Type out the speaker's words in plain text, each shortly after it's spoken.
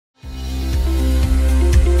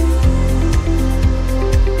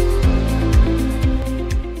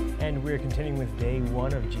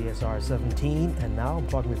GSR-17, and now I'm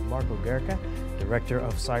talking with Marco Gercke, Director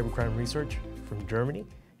of Cybercrime Research from Germany.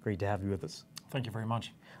 Great to have you with us. Thank you very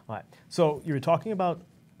much. All right, so you were talking about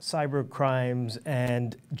cyber crimes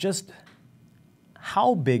and just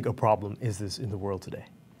how big a problem is this in the world today?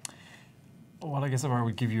 Well, I guess if I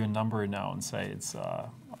would give you a number now and say it's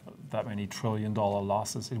that many trillion-dollar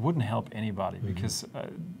losses, it wouldn't help anybody because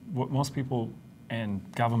what most people and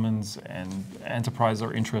governments and enterprises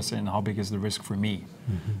are interested in, how big is the risk for me?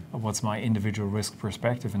 What's my individual risk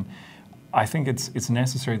perspective? And I think it's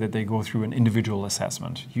necessary that they go through an individual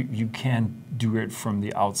assessment. You can't do it from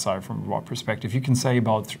the outside, from a broad perspective. You can say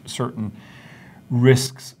about certain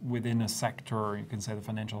risks within a sector, you can say the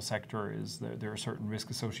financial sector is there are certain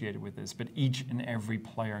risks associated with this, but each and every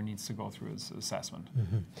player needs to go through its assessment.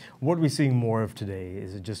 What are we seeing more of today?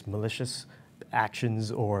 Is it just malicious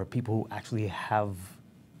actions or people who actually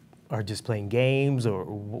are just playing games, or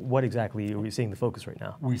what exactly are we seeing the focus right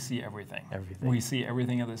now? We see everything. We see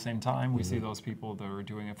everything at the same time. We see those people that are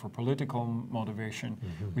doing it for political motivation.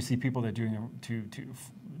 We see people that are doing it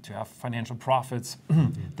to have financial profits.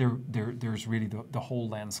 There's really the whole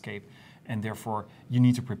landscape, and therefore you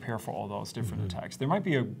need to prepare for all those different attacks. There might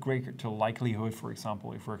be a greater likelihood, for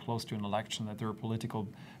example, if we're close to an election, that there are political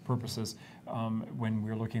purposes. When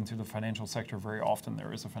we're looking to the financial sector, very often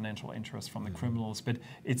there is a financial interest from the criminals, but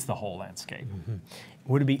it's the whole landscape.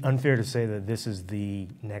 Would it be unfair to say that this is the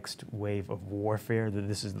next wave of warfare, that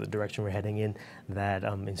this is the direction we're heading in, that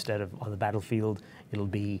instead of on the battlefield, it'll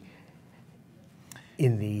be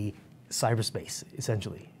in the cyberspace,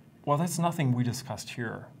 essentially? Well, that's nothing we discussed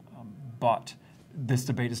here, but this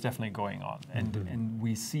debate is definitely going on. And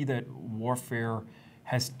we see that warfare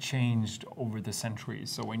has changed over the centuries.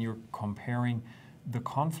 So when you're comparing the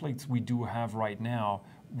conflicts we do have right now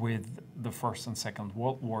with the First and Second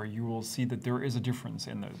World War, you will see that there is a difference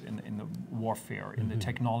in the warfare, in the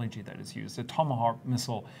technology that is used. The Tomahawk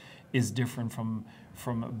missile is different from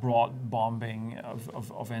broad bombing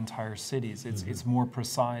of entire cities. It's more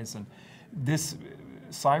precise, and this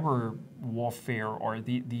cyber warfare, or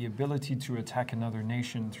the ability to attack another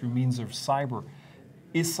nation through means of cyber,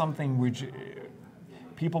 is something which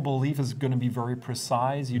people believe is going to be very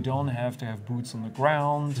precise. You don't have to have boots on the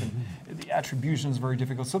ground, and the attribution is very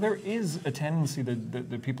difficult. So there is a tendency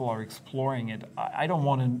that people are exploring it.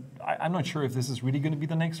 I'm not sure if this is really going to be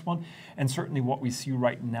the next one, and certainly what we see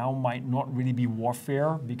right now might not really be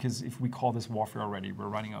warfare, because if we call this warfare already, we're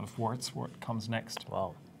running out of words. What comes next?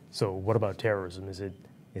 Wow. So what about terrorism?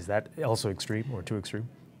 Is that also extreme or too extreme?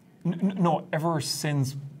 No, ever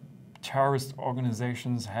since terrorist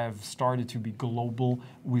organizations have started to be global,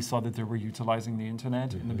 we saw that they were utilizing the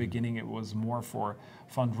internet. In the beginning, it was more for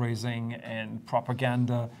fundraising and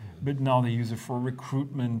propaganda, but now they use it for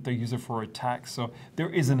recruitment, they use it for attacks. So there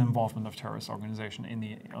is an involvement of terrorist organization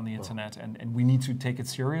on the internet, and we need to take it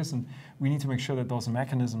serious, and we need to make sure that those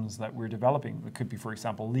mechanisms that we're developing, that could be, for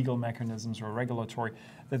example, legal mechanisms or regulatory,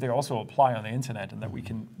 that they also apply on the internet, and that we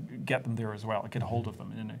can get them there as well, get a hold of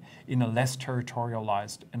them in a less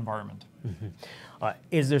territorialized environment.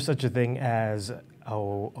 Is there such a thing as a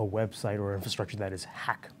website or infrastructure that is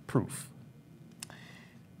hack-proof?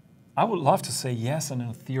 I would love to say yes, in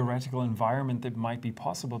a theoretical environment that might be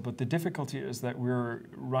possible, but the difficulty is that we're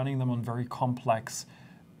running them on very complex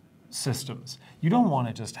systems. You don't want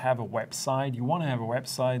to just have a website. You want to have a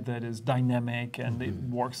website that is dynamic and it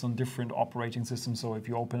works on different operating systems. So if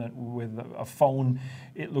you open it with a phone,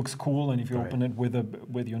 it looks cool, and if you open it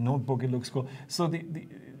with your notebook, it looks cool. So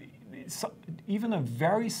even a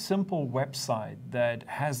very simple website that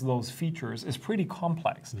has those features is pretty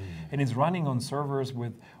complex, and it's running on servers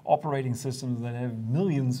with operating systems that have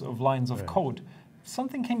millions of lines of code.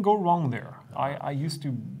 Something can go wrong there. I used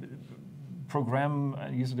to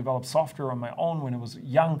develop software on my own when I was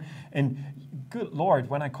young, and good Lord,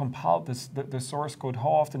 when I compiled the source code, how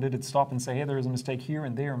often did it stop and say, hey, there is a mistake here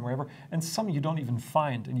and there and wherever, and some you don't even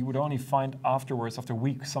find, and you would only find afterwards, after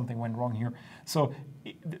weeks, something went wrong here. So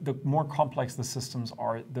the more complex the systems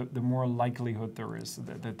are, the more likelihood there is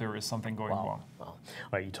that there is something going wrong. Wow. All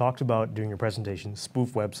right, you talked about, during your presentation,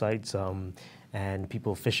 spoof websites and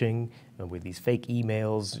people phishing with these fake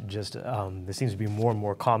emails. Just this seems to be more and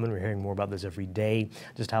more common. We're hearing more about this every day.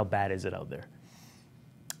 Just how bad is it out there?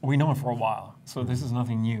 We know it for a while, so this is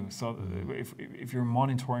nothing new. So if you're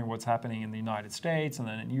monitoring what's happening in the United States and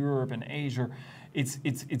then in Europe and Asia,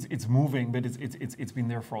 it's moving, but it's been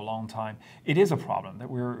there for a long time. It is a problem that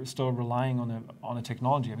we're still relying on a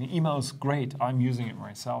technology. I mean, email is great. I'm using it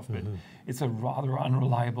myself, but it's a rather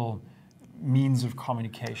unreliable means of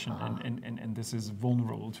communication, and this is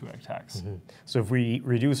vulnerable to attacks. So if we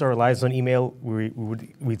reduce our reliance on email,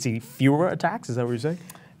 we'd see fewer attacks? Is that what you're saying?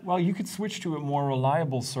 Well, you could switch to a more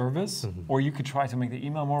reliable service, or you could try to make the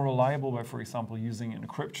email more reliable by, for example, using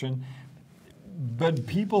encryption. But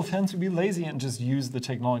people tend to be lazy and just use the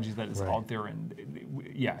technology that is out there, and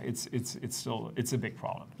yeah, it's a big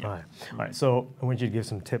problem. Yeah. All right. So I want you to give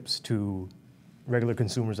some tips to regular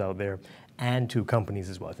consumers out there and to companies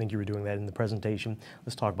as well. I think you were doing that in the presentation.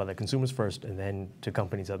 Let's talk about that. Consumers first, and then to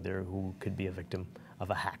companies out there who could be a victim of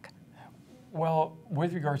a hack. Well,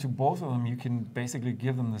 with regard to both of them, you can basically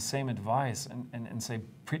give them the same advice and say,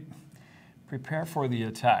 prepare for the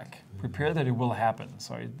attack. Prepare that it will happen.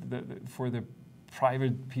 So for the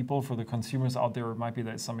private people, for the consumers out there, it might be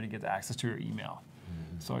that somebody gets access to your email.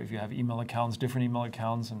 So if you have email accounts, different email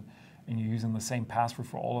accounts, and you're using the same password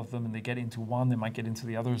for all of them, and they get into one, they might get into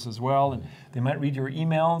the others as well, and they might read your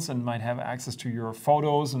emails and might have access to your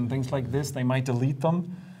photos and things like this. They might delete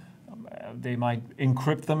them. They might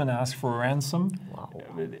encrypt them and ask for a ransom. Wow.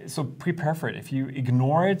 So prepare for it. If you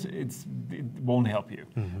ignore it, it won't help you.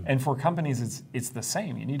 And for companies, it's the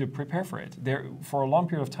same. You need to prepare for it. For a long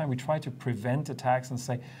period of time, we try to prevent attacks and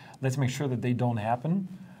say, let's make sure that they don't happen.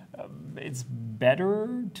 It's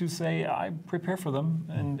better to say, I prepare for them,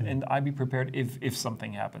 and I be prepared if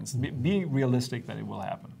something happens. Be realistic that it will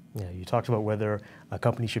happen. Yeah, you talked about whether a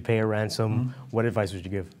company should pay a ransom. What advice would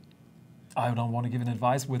you give? I don't want to give an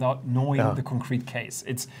advice without knowing the concrete case.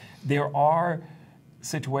 There are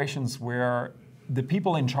situations where the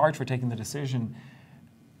people in charge for taking the decision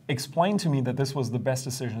explained to me that this was the best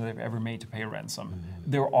decision they've ever made to pay a ransom.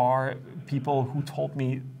 There are people who told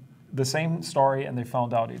me the same story and they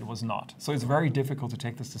found out it was not. So it's very difficult to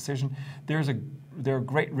take this decision. There are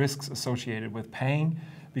great risks associated with paying,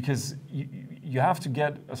 because you have to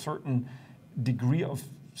get a certain degree of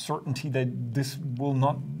certainty that this will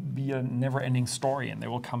not be a never-ending story and they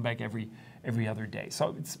will come back every other day.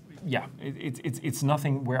 So it's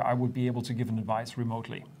nothing where I would be able to give an advice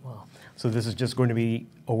remotely. Wow. So this is just going to be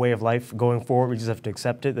a way of life going forward. We just have to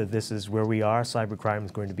accept it, that this is where we are. Cybercrime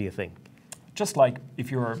is going to be a thing. Just like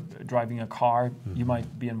if you're driving a car, you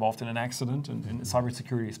might be involved in an accident, and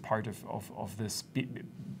cybersecurity is part of this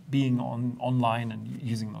being online and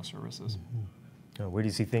using those services. Where do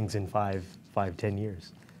you see things in 5-10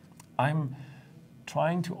 years? I'm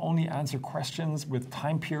trying to only answer questions with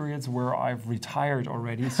time periods where I've retired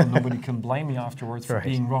already, so nobody can blame me afterwards for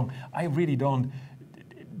being wrong. I really don't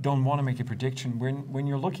want to make a prediction. When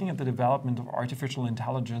you're looking at the development of artificial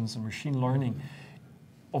intelligence and machine learning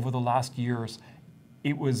over the last years,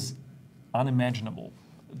 it was unimaginable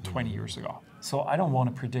 20 years ago. So I don't want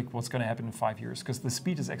to predict what's going to happen in 5 years, because the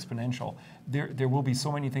speed is exponential. There will be so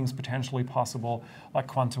many things potentially possible, like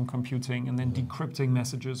quantum computing, and then decrypting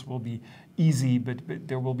messages will be easy, but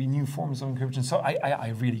there will be new forms of encryption. So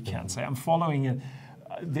I really can't say. I'm following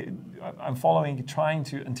it. Trying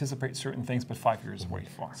to anticipate certain things, but 5 years is way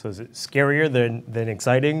far. So is it scarier than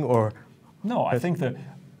exciting, or? No, I think that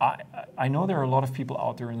I know there are a lot of people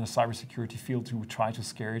out there in the cybersecurity field who try to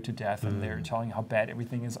scare you to death, and they're telling you how bad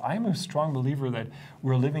everything is. I'm a strong believer that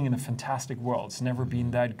we're living in a fantastic world. It's never been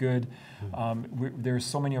that good. There's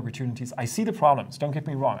so many opportunities. I see the problems, don't get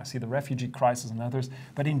me wrong. I see the refugee crisis and others,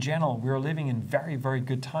 but in general, we're living in very, very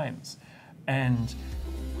good times. And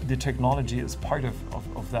the technology is part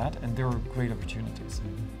of that, and there are great opportunities.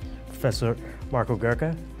 Professor Marco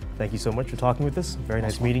Gercke, thank you so much for talking with us. Very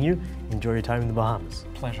nice meeting you. Enjoy your time in the Bahamas.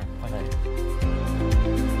 Pleasure. Thank you.